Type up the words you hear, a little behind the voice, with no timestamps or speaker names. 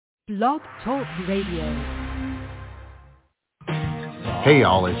Blog Talk Radio. Hey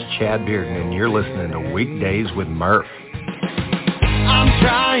y'all, it's Chad Bearden and you're listening to Weekdays with Murph. I'm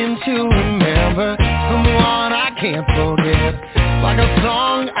trying to remember someone I can't forget. Like a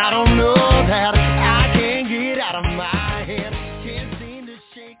song I don't know that I can't get out of my head. Can't seem to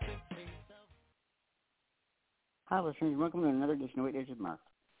shake the taste of... Hi listeners, welcome to another edition of Weekdays with Murph.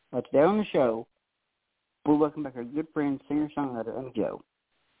 Today on the show, we'll welcome back our good friend, singer-songwriter, Amy Jo.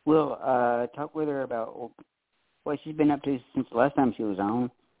 We'll talk with her about what she's been up to since the last time she was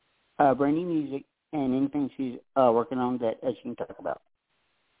on, brand new music, and anything she's working on that she can talk about.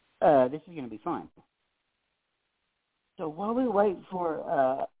 This is going to be fun. So while we wait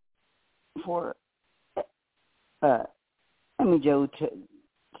for Amy Jo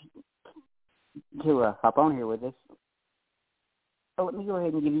to hop on here with us, let me go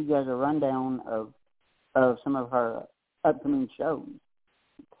ahead and give you guys a rundown of some of her upcoming shows.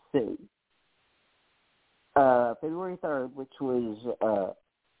 Let's see. February 3rd, which was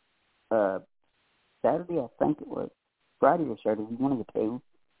Saturday, I think it was. Friday or Saturday, one of the two.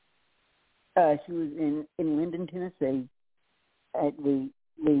 She was in Linden, Tennessee at the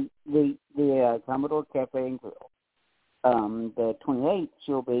Commodore Cafe and Grill. The 28th,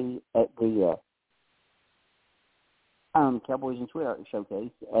 she'll be at the Cowboys and Sweetheart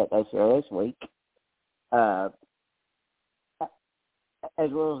Showcase at SRS Week,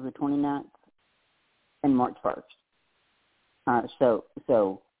 as well as the 29th and March 1st. So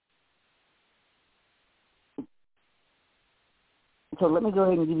let me go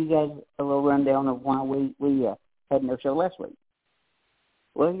ahead and give you guys a little rundown of why we had no show last week.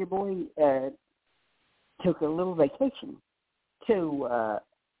 Well, your boy took a little vacation to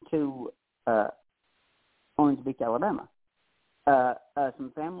Orange Beach, Alabama.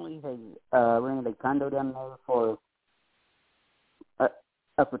 Some family has rented a condo down there for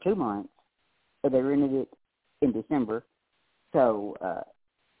 2 months. They rented it in December, so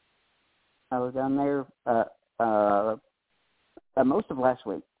I was down there most of last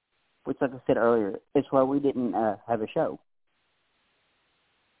week, which, like I said earlier, is why we didn't have a show.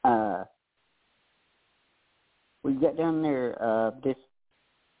 We got down there this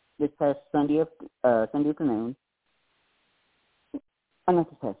past Sunday afternoon. Not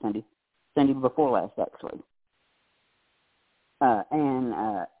this past Sunday before last, actually.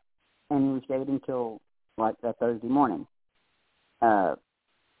 And we stayed until like Thursday morning.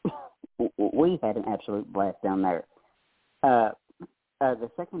 We had an absolute blast down there. The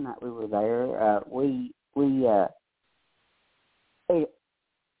second night we were there, we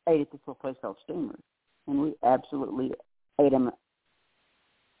ate at this little place called Steamer, and we absolutely ate them.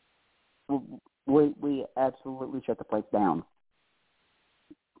 We absolutely shut the place down.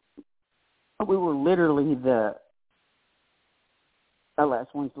 We were literally the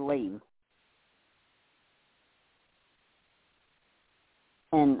last ones to leave,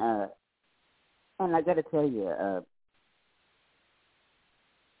 and I got to tell you.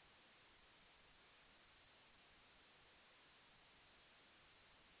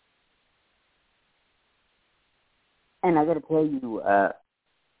 And I got to tell you,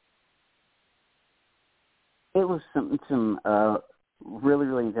 it was some really,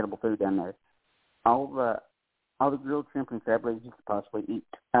 really incredible food down there. All the grilled shrimp and crab legs you could possibly eat.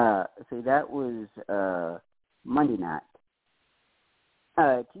 See, that was Monday night.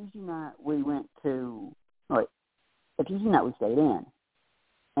 Tuesday night we went to. Tuesday night we stayed in,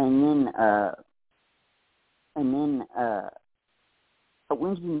 and then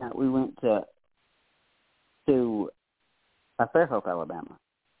Wednesday night we went to Fairhope, Alabama,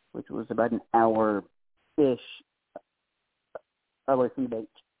 which was about an hour-ish away from the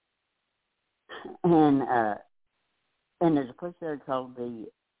beach. And there's a place there called the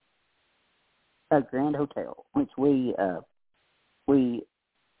Grand Hotel, which we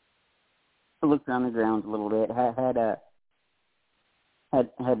looked around the grounds a little bit, had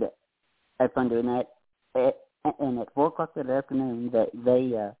fun doing that. And at 4 o'clock that afternoon,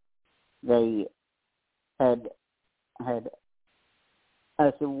 they had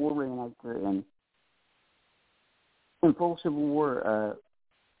a Civil War reenactor in full Civil War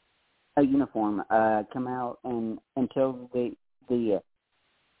uniform come out and tell the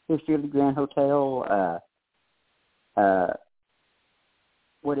history of the Grand Hotel,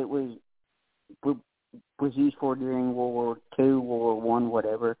 what it was used for during World War II, World War I,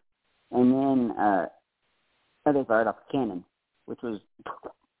 whatever, and then they fired off a cannon, which was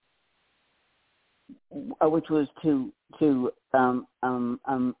to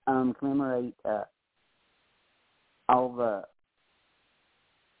commemorate all the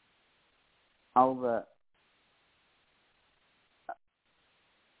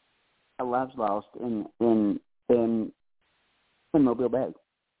lives lost in Mobile Bay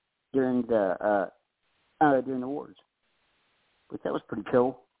during the wars, which that was pretty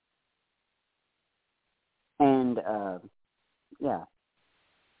cool. And yeah,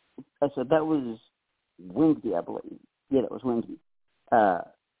 so that was Wednesday, I believe. Yeah, that was Wednesday.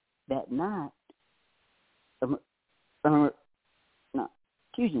 That night, no,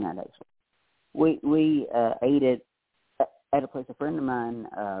 Tuesday night actually. We ate at a place a friend of mine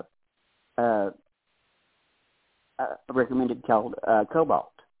recommended called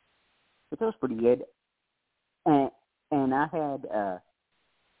Cobalt, which was pretty good. And I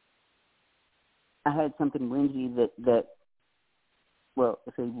had something Wednesday that well,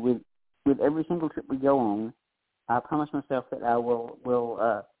 see, with every single trip we go on, I promise myself that I will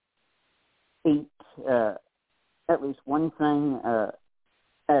eat at least one thing that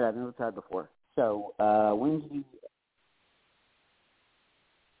I've never tried before. So Wednesday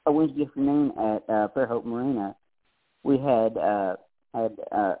afternoon at Fairhope Marina, we had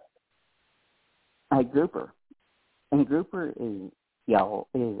grouper, and grouper is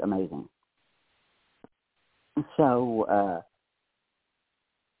amazing. So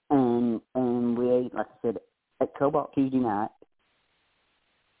and we ate, like I said, at Cobalt Tuesday night,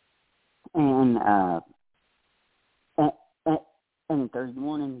 and Thursday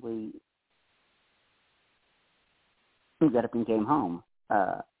morning we got up and came home.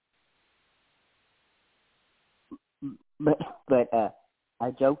 But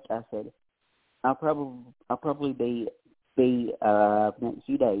I joked. I said I'll probably be for the next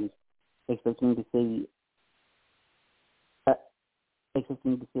few days expecting to see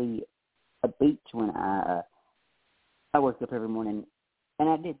a beach when I woke up every morning, and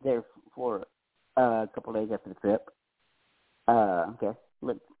I did there for a couple of days after the trip. Okay,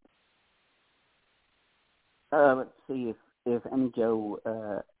 let's see if Amy Jo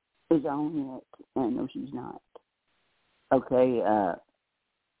is on yet. No, she's not. Okay.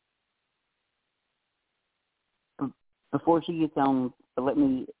 Before she gets on, let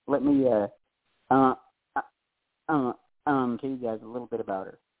me tell you guys a little bit about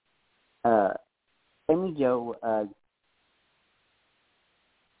her. Amy Jo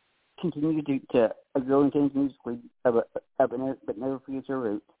continued to grow and change musically, but never forgets her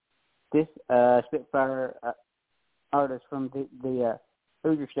roots. This Spitfire artist from the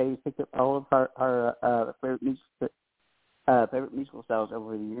earlier stage picked up all of her favorite musical styles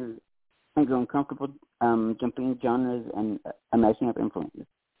over the years and grown comfortable jumping genres and matching up influences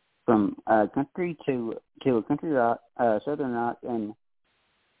from country to a country rock, southern rock, and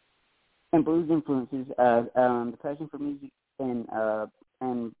blues influences. The passion for music and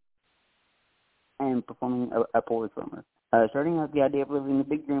performing a poetry from her. Starting out, the idea of living in the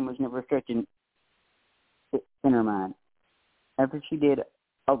big room was never a stretch in her mind. After she did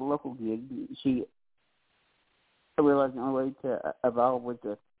all the local gigs, she realized the only way to evolve was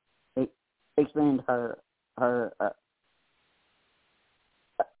to expand her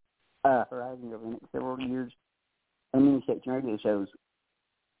horizons over the next several years and many station radio shows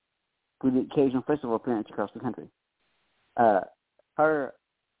with the occasional festival appearance across the country. Her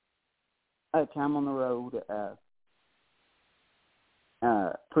time on the road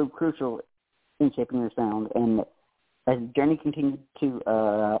proved crucial in shaping her sound, and as the journey continued to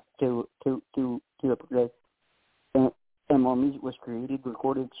progress, and more music was created,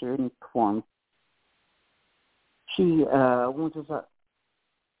 recorded, shared, and performed, she wants us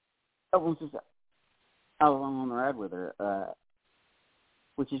all along on the ride with her,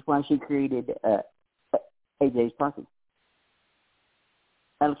 which is why she created AJ's Posse.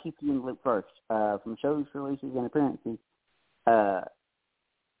 That'll keep you in the loop first. From shows, releases, and appearances,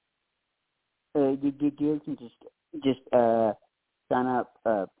 you can just sign up.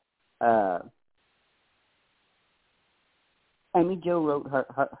 Amy Jo wrote her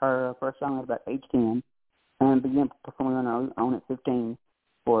first song at about age 10 and began performing on her own at 15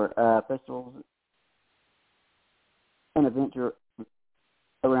 for festivals and events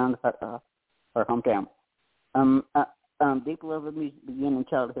around her hometown. Deep love of music began in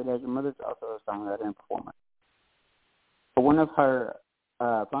childhood, as her mother's also a songwriter and performer. But one of her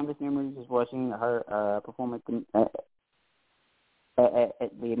fondest memories is watching her perform at the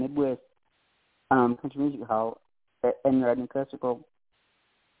Midwest Country Music Hall and writing classical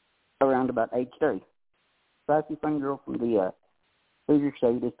around about age 30. Spicy fun girl from the Hoosier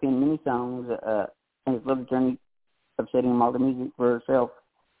State has penned many songs and has loved the journey of setting all the music for herself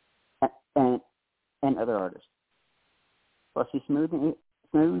and other artists. While she's smooth and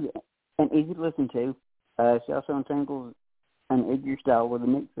easy to listen to, she also entangles an edgier style with a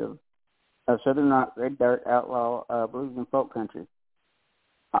mix of southern rock, red dirt, outlaw, blues, and folk country.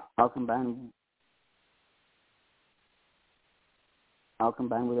 I'll combine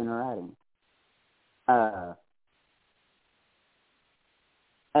with her writing.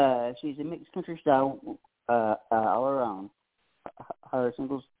 She's a mixed country style all her own. Her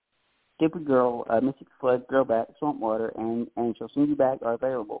singles "Stupid Girl," "Mystic Flood," "Throwback," "Swampwater," and "She'll Send You Back" are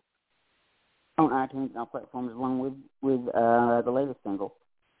available on iTunes and all platforms, along with the latest single,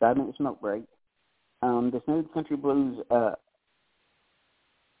 "5 Minute Smoke Break." The smooth country blues /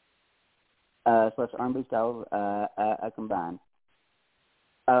 R&B styles combined.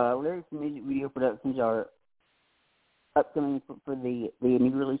 Lyrics and music video productions are upcoming for the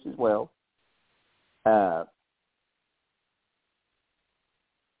new release as well.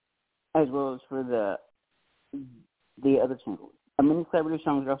 As well as for the other singles. Many collaborative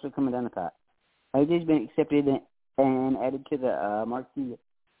songs are also coming down the pipe. AJ's been accepted and added to the marquee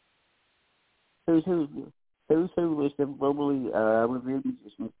Who's Who list of globally revered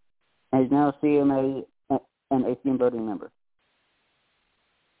musicians, and is now a CMA and ACM voting member.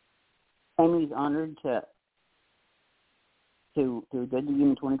 Amy is honored to debut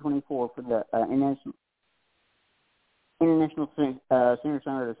in 2024 for the International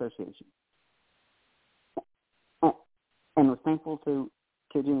Singer-Songwriter Association, and was thankful to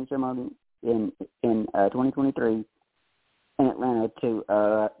join the ceremony in 2023 in Atlanta to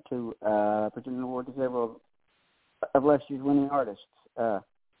present an award to several of last year's winning artists,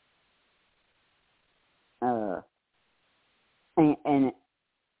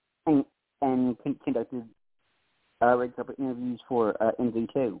 and conducted red carpet interviews for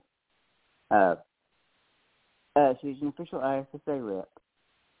NV2. She's an official ISSA rep.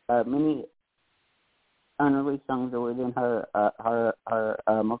 Many unreleased songs are within her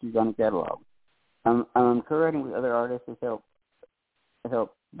multi-genre catalog. Co-writing with other artists has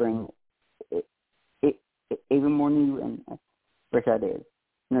helped bring even more new and fresh ideas.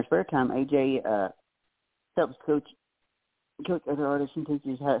 In her spare time, AJ helps coach other artists and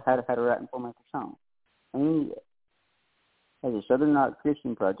teaches how to write and format their songs. And he has a Southern Rock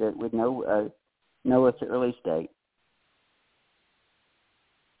Christian project with no release date.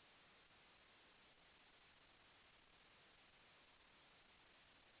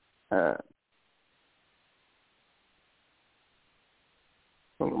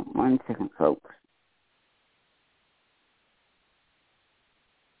 Hold on 1 second, folks.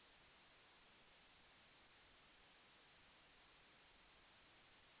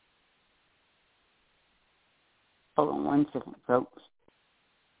 Hold on 1 second, folks.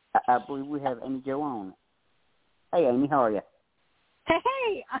 I believe we have Amy Jo on. Hey, Amy, how are you?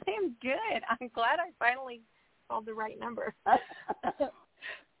 Hey, I am good. I'm glad I finally called the right number.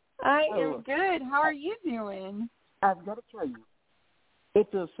 I am good. How are you doing? I've got to tell you, it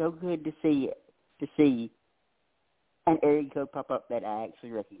feels so good to see an area code pop up that I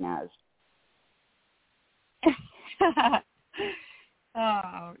actually recognize.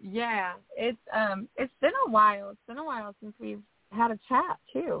 Oh, yeah. It's been a while. It's been a while since we've had a chat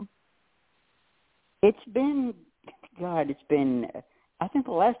too. I think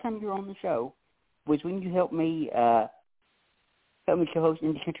the last time you were on the show was when you helped me co-host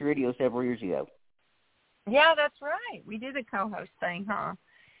Indie Country Radio several years ago. Yeah, that's right. We did a co-host thing, huh?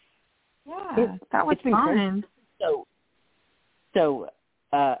 Yeah, that was fun. So,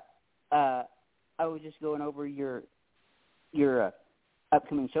 I was just going over your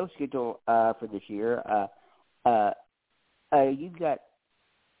upcoming show schedule for this year. You've got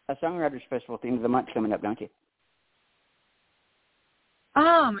a Songwriters Festival at the end of the month coming up, don't you?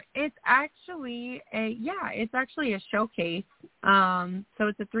 It's actually a showcase. So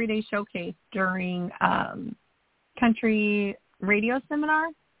it's a 3-day showcase during country radio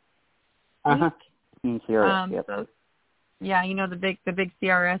seminar. CRS, yep. So, yeah, you know, the big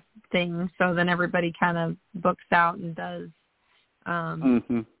CRS thing. So then everybody kind of books out and does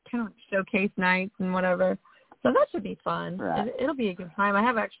kind of showcase nights and whatever. So that should be fun. Right. It'll be a good time. I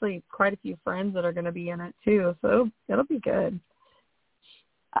have actually quite a few friends that are going to be in it too. So it'll be good.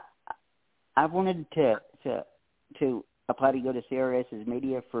 I've wanted to apply to go to CRS's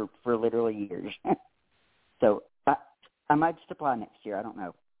media for literally years. So I might just apply next year. I don't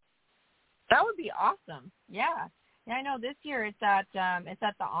know. That would be awesome. Yeah. Yeah, I know this year it's at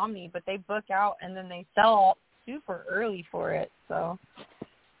the Omni, but they book out and then they sell super early for it. So.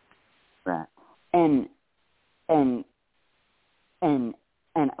 Right. And I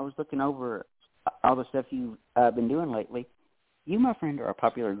was looking over all the stuff you've been doing lately. You, my friend, are a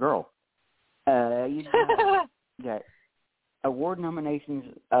popular girl. You've got award nominations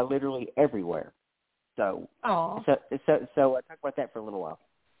literally everywhere. So I'll talk about that for a little while.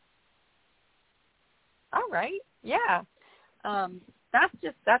 All right. Yeah.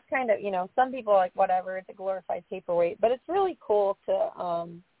 that's kind of, you know, some people are like, whatever, it's a glorified paperweight, but it's really cool to,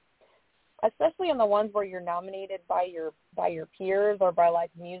 especially on the ones where you're nominated by your peers or by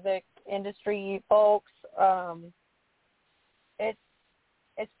like music industry folks.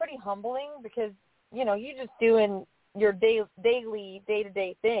 It's pretty humbling because, you know, you're just doing your daily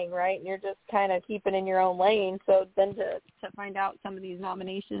day-to-day thing, right? And you're just kind of keeping in your own lane. So then to find out some of these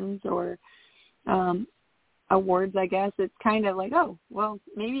nominations or awards, I guess, it's kind of like, oh, well,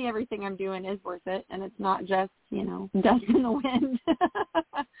 maybe everything I'm doing is worth it, and it's not just, you know, dust in the wind.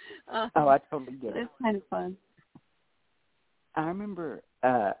 Oh, I totally get it. It's kind of fun. I remember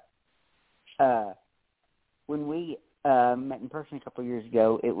when we met in person a couple of years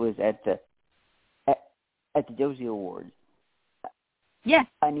ago. It was at the Josie Awards. Yes.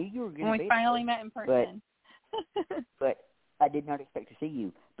 I knew you were going to be when we finally met in person. But I did not expect to see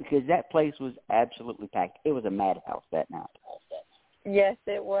you because that place was absolutely packed. It was a madhouse that night. Yes,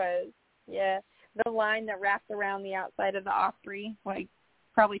 it was. Yeah. The line that wrapped around the outside of the Opry, like,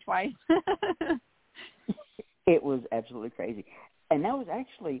 probably twice. It was absolutely crazy. And that was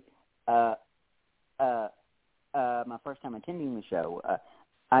actually my first time attending the show.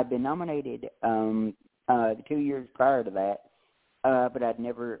 I'd been nominated the 2 years prior to that, but I'd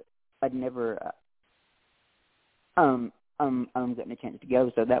never gotten a chance to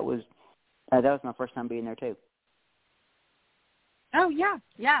go. So that was my first time being there too. Oh yeah,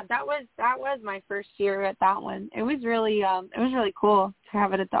 that was my first year at that one. It was really cool to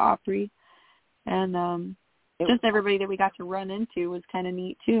have it at the Opry, and just everybody that we got to run into was kind of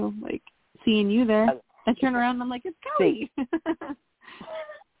neat too. Like seeing you there, I turn around and I'm like, it's Kelly.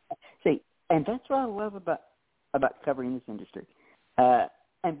 See, and that's what I love about covering this industry,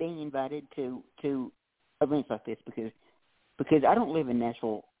 and being invited to events like this because I don't live in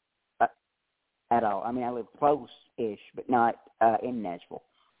Nashville at all. I mean, I live close-ish, but not in Nashville.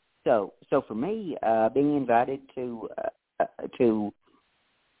 So for me, being invited to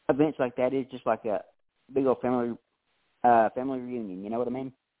events like that is just like a big old family reunion. You know what I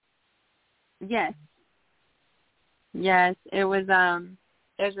mean? Yes, it was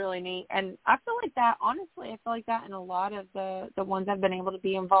really neat, and I feel like that. Honestly, I feel like that in a lot of the ones I've been able to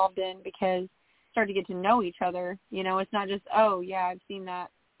be involved in because start to get to know each other. You know, it's not just, oh yeah, I've seen that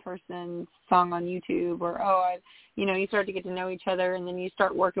person's song on YouTube, or you start to get to know each other, and then you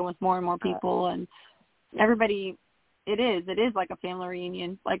start working with more and more people, and everybody. It is like a family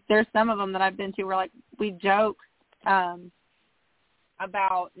reunion. Like there's some of them that I've been to where like we joke about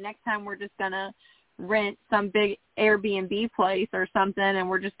next time we're just gonna rent some big Airbnb place or something, and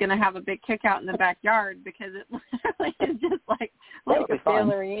we're just gonna have a big cookout in the backyard because it literally is just like a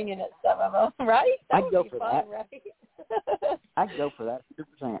family reunion at some of them, right? I'd go for fun, that. Right? I'd go for that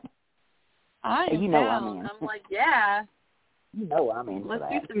 100%. I am you know down. I'm in. I'm like, yeah. You know I'm in. Let's for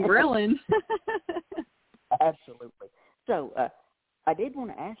do that. some grilling. Absolutely. So I did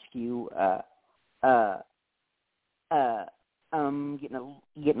want to ask you,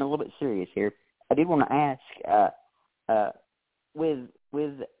 getting a little bit serious here. I did want to ask, with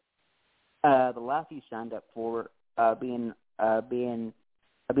the life you signed up for, being a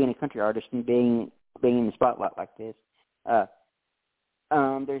country artist and being in the spotlight like this,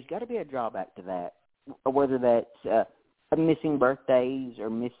 there's got to be a drawback to that, whether that's missing birthdays or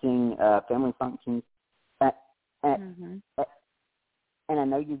missing family functions. And I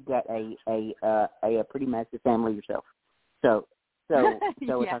know you've got a pretty massive family yourself, so we'll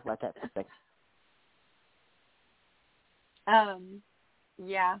talk about that for a second.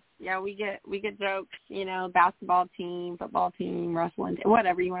 Yeah, we get jokes, basketball team, football team, wrestling team,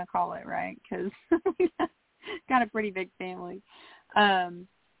 whatever you want to call it, right? Because we got a pretty big family.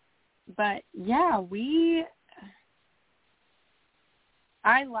 But yeah,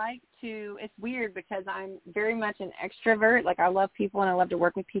 I like to, it's weird because I'm very much an extrovert. Like I love people and I love to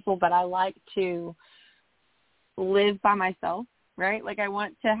work with people, but I like to live by myself, right? Like I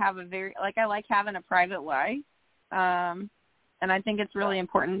want to have I like having a private life. And I think it's really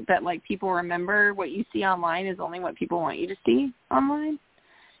important that like people remember what you see online is only what people want you to see online.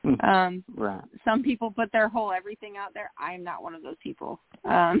 Right. Some people put their whole everything out there. I'm not one of those people.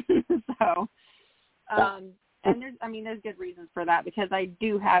 And there's good reasons for that because I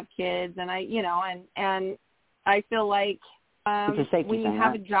do have kids and and I feel like when you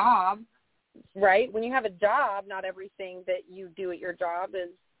have a job, right? When you have a job, not everything that you do at your job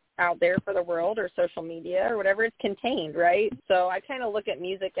is out there for the world or social media or whatever. It's contained, right? So I kind of look at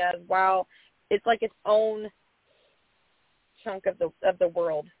music as, wow, it's like its own chunk of the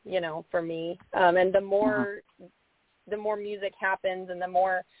world, for me. And the more music happens and the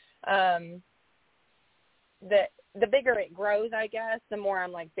more that the bigger it grows, I guess, the more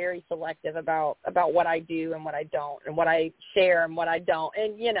I'm like very selective about what I do and what I don't, and what I share and what I don't,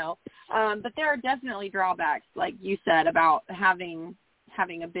 and but there are definitely drawbacks, like you said, about having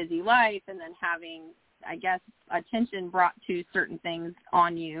a busy life and then having, I guess, attention brought to certain things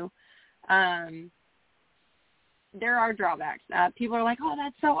on you. There are drawbacks. People are like, oh,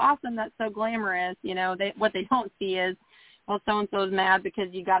 that's so awesome, that's so glamorous. What they don't see is, well, so-and-so's mad because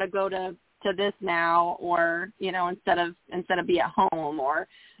you got to go to this now, or, instead of be at home, or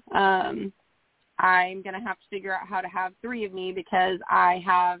I'm going to have to figure out how to have 3 of me because I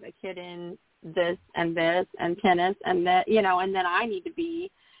have a kid in this and tennis and that, and then I need to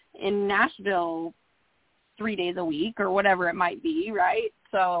be in Nashville 3 days a week or whatever it might be, right?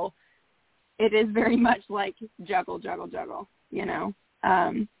 So it is very much like juggle,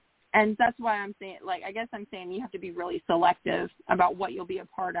 and that's why I'm saying, like, I guess I'm saying you have to be really selective about what you'll be a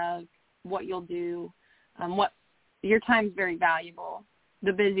part of, what you'll do, what your time's very valuable.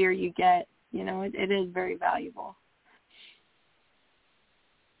 The busier you get, it is very valuable.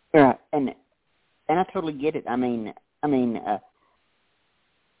 Yeah, and I totally get it. I mean,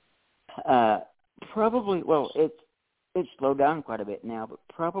 probably, well, it's slowed down quite a bit now, but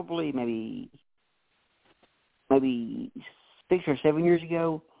probably maybe 6 or 7 years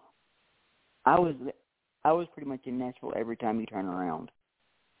ago, I was pretty much in Nashville every time you turn around.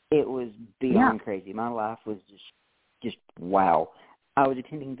 It was beyond crazy. My life was just wow. I was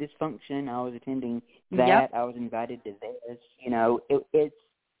attending this function. I was attending that. Yep. I was invited to this.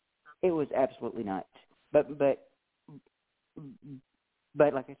 It was absolutely nuts. But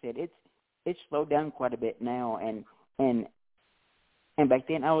like I said, it's slowed down quite a bit now. And back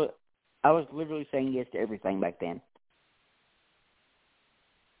then, I was literally saying yes to everything back then.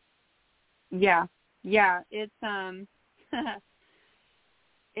 Yeah, it's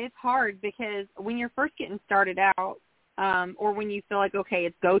it's hard because when you're first getting started out, or when you feel like, okay,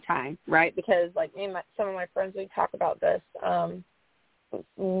 it's go time, right? Because like me and some of my friends, we talk about this.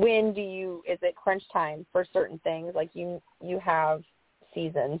 When is it crunch time for certain things? Like you have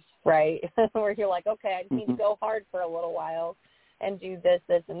seasons, right? Where you're like, okay, I just need to go hard for a little while and do this,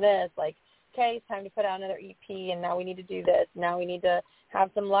 and this. Like, okay, it's time to put out another EP, and now we need to do this. Now we need to have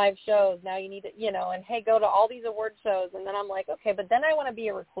some live shows. Now you need to, and hey, go to all these award shows. And then I'm like, okay, but then I want to be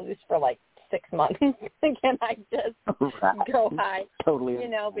a recluse for like 6 months. Can I just go high? Totally.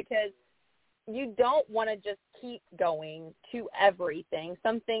 Because you don't want to just keep going to everything.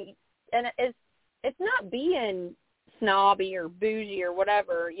 Something, and it's not being snobby or bougie or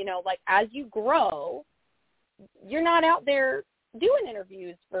whatever, like as you grow, you're not out there doing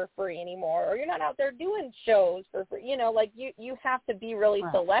interviews for free anymore, or you're not out there doing shows for free, like you have to be really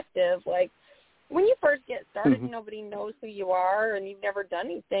selective. Like when you first get started, nobody knows who you are and you've never done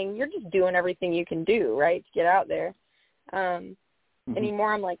anything. You're just doing everything you can do, right, to get out there.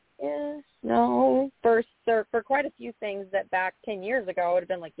 Anymore, I'm like, no. For quite a few things that back 10 years ago I would have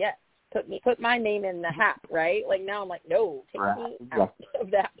been like, yes, put my name in the hat, right? Like now I'm like, no, take me out of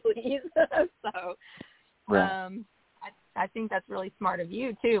that, please. So, I think that's really smart of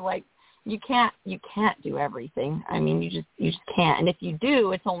you too. Like you can't do everything. I mean, you just can't. And if you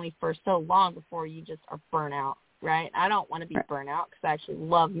do, it's only for so long before you just are burnt out, right? I don't want to be burnt out because I actually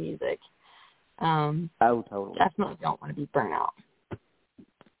love music. Totally. Definitely don't want to be burnt out.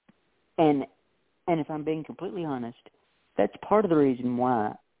 And if I'm being completely honest, that's part of the reason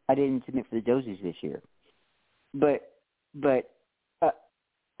why I didn't submit for the Josies this year. But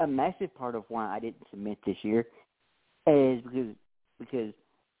a massive part of why I didn't submit this year is because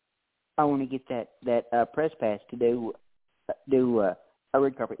I want to get that press pass to do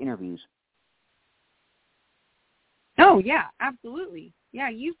red carpet interviews. Oh yeah, absolutely. Yeah,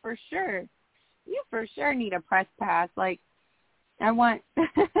 you for sure need a press pass. Like I want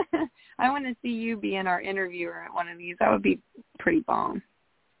to see you being our interviewer at one of these. That would be pretty bomb.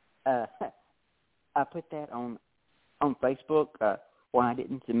 I put that on Facebook when I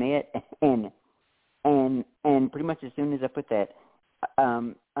didn't submit, and pretty much as soon as I put that,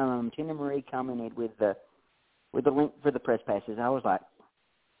 Tina Marie commented with the link for the press passes. I was like,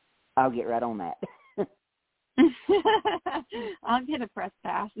 I'll get right on that. I'll get a press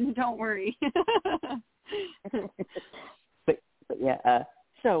pass. Don't worry. but yeah.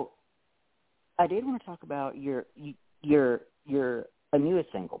 So I did want to talk about your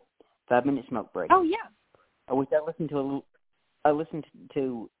newest single, 5 Minute Smoke Break. Oh yeah. Which I listened to a little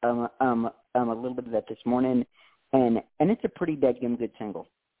bit of that this morning, and it's a pretty dadgum good single.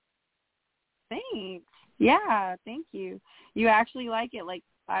 Thanks. Yeah, thank you. You actually like it? Like,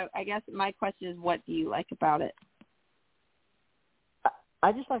 I guess my question is, what do you like about it?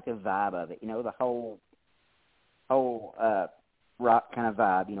 I just like the vibe of it. The whole whole rock kind of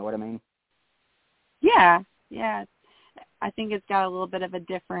vibe. You know what I mean? Yeah. I think it's got a little bit of a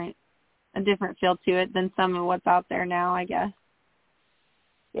different feel to it than some of what's out there now, I guess.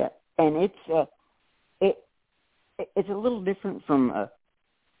 Yeah, and it's a little different from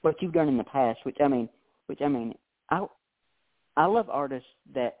what you've done in the past. Which I mean, I love artists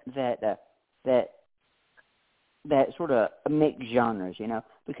that sort of mix genres, you know,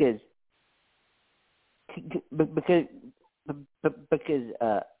 because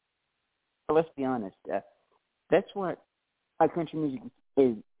let's be honest, that's what our country music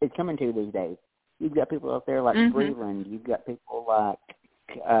is coming to these days. You've got people out there like Breland. You've got people like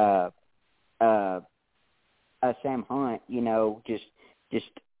Sam Hunt. You know, just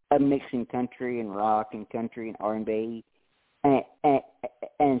a mixing country and rock and country and R&B,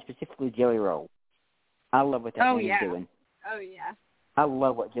 and specifically Jelly Roll. I love what that man is doing. Oh yeah. I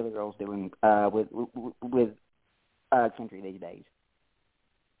love what Jelly Roll's doing with country these days.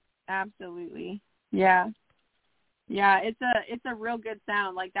 Absolutely. Yeah. Yeah, it's a real good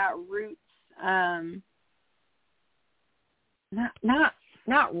sound, like that roots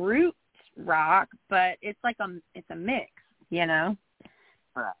not roots rock, but it's like it's a mix, you know.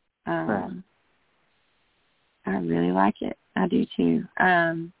 Right. I really like it. I do too.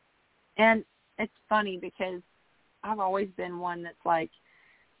 And it's funny because I've always been one that's like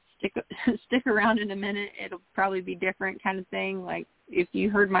stick around in a minute, it'll probably be different kind of thing. Like if you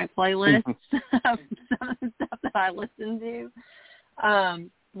heard my playlist of some of the stuff that I listen to,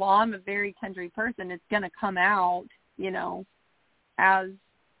 while I'm a very country person, it's going to come out, you know, as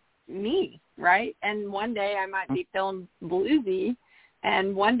me, right? And one day I might be feeling bluesy,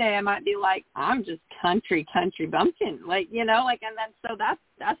 and one day I might be like, I'm just country bumpkin, like, you know, like, and then so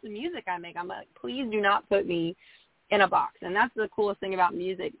that's the music I make. I'm like, please do not put me in a box. And that's the coolest thing about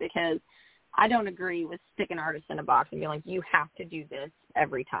music, because I don't agree with sticking artists in a box and being like, you have to do this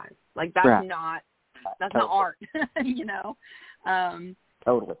every time. Like that's not art, you know?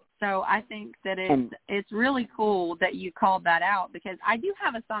 Totally. So I think that it's really cool that you called that out, because I do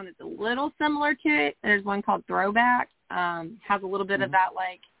have a song that's a little similar to it. There's one called Throwback. Has a little bit of that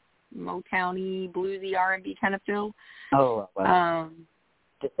like Motown-y, bluesy R&B kind of feel. Oh, wow.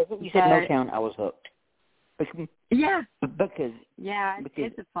 You said Motown, I was hooked. Yeah. Because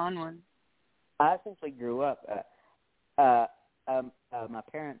it's a fun one. I essentially grew up. My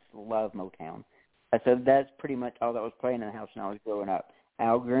parents love Motown, so that's pretty much all that was playing in the house when I was growing up.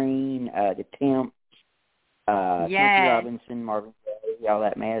 Al Green, the Temps, Smokey Robinson, Marvin Gaye, all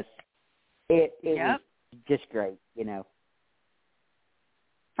that mess. It was just great, you know.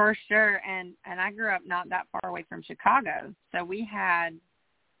 For sure, and I grew up not that far away from Chicago, so we had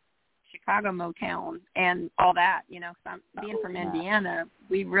Chicago Motown and all that, you know, because I'm being from Indiana,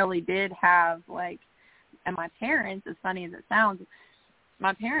 we really did have like, and my parents, as funny as it sounds,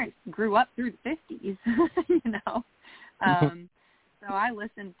 my parents grew up through the 50s, you know, so I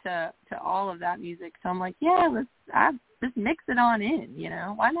listened to all of that music. So I'm like, let's mix it on in, you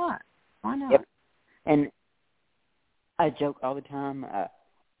know, why not? Yep. And I joke all the time.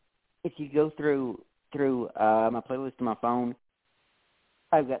 If you go through my playlist on my phone,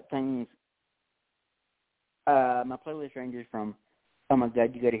 I've got things. My playlist ranges from, oh my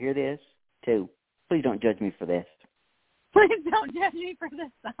God, you got to hear this, to, please don't judge me for this. Please don't judge me for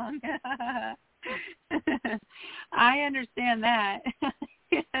this song. I understand that.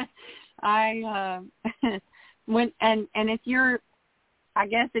 If you're, I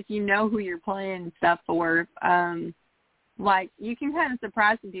guess if you know who you're playing stuff for, like you can kind of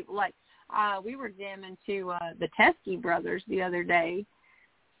surprise some people. Like we were jamming to the Teskey Brothers the other day,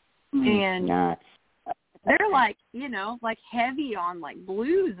 and they're like, you know, like heavy on like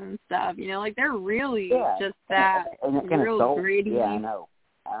blues and stuff. You know, like they're really just that real soul. gritty. Yeah, I know.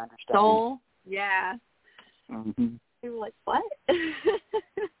 I understand. Soul. Yeah. Mm-hmm. They were like, what?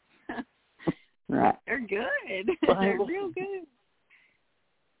 Right. They're good. Well, they're real good.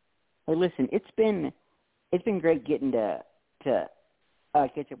 Hey, listen, it's been great getting to catch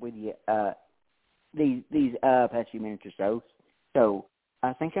up with you these past few minutes or so. So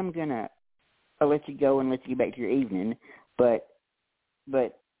I think I'm gonna let you go and let you get back to your evening. But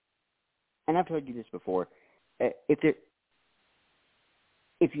and I've told you this before.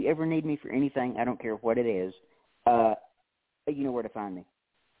 If you ever need me for anything, I don't care what it is, you know where to find me.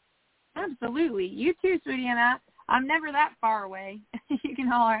 Absolutely. You too, sweetie, and I'm never that far away. You can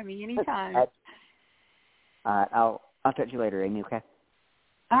holler at me anytime. All right. I'll talk to you later, Amy, okay?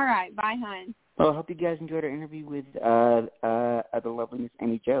 All right. Bye, hon. Well, I hope you guys enjoyed our interview with the lovely Miss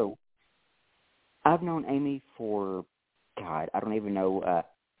Amy Jo. I've known Amy for, God, I don't even know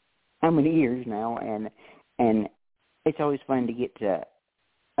how many years now, and it's always fun to get to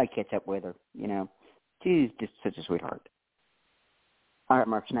catch up with her, you know. She's just such a sweetheart. All right,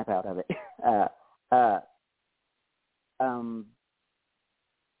 Mark, snap out of it.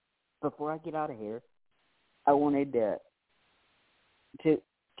 Before I get out of here, I wanted to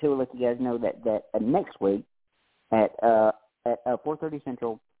let you guys know that next week at 4:30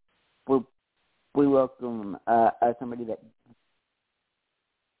 Central, we welcome somebody that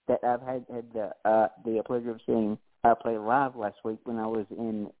I've had the pleasure of seeing play live last week when I was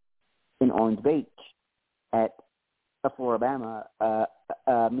in Orange Beach at Floribama,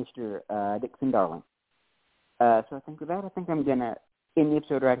 Mr. Dixon Darling. So I think with that, I'm gonna end the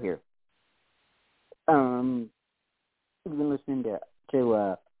episode right here. You've been listening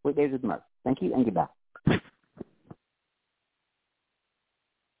to Weekdays with Murph. Thank you and goodbye.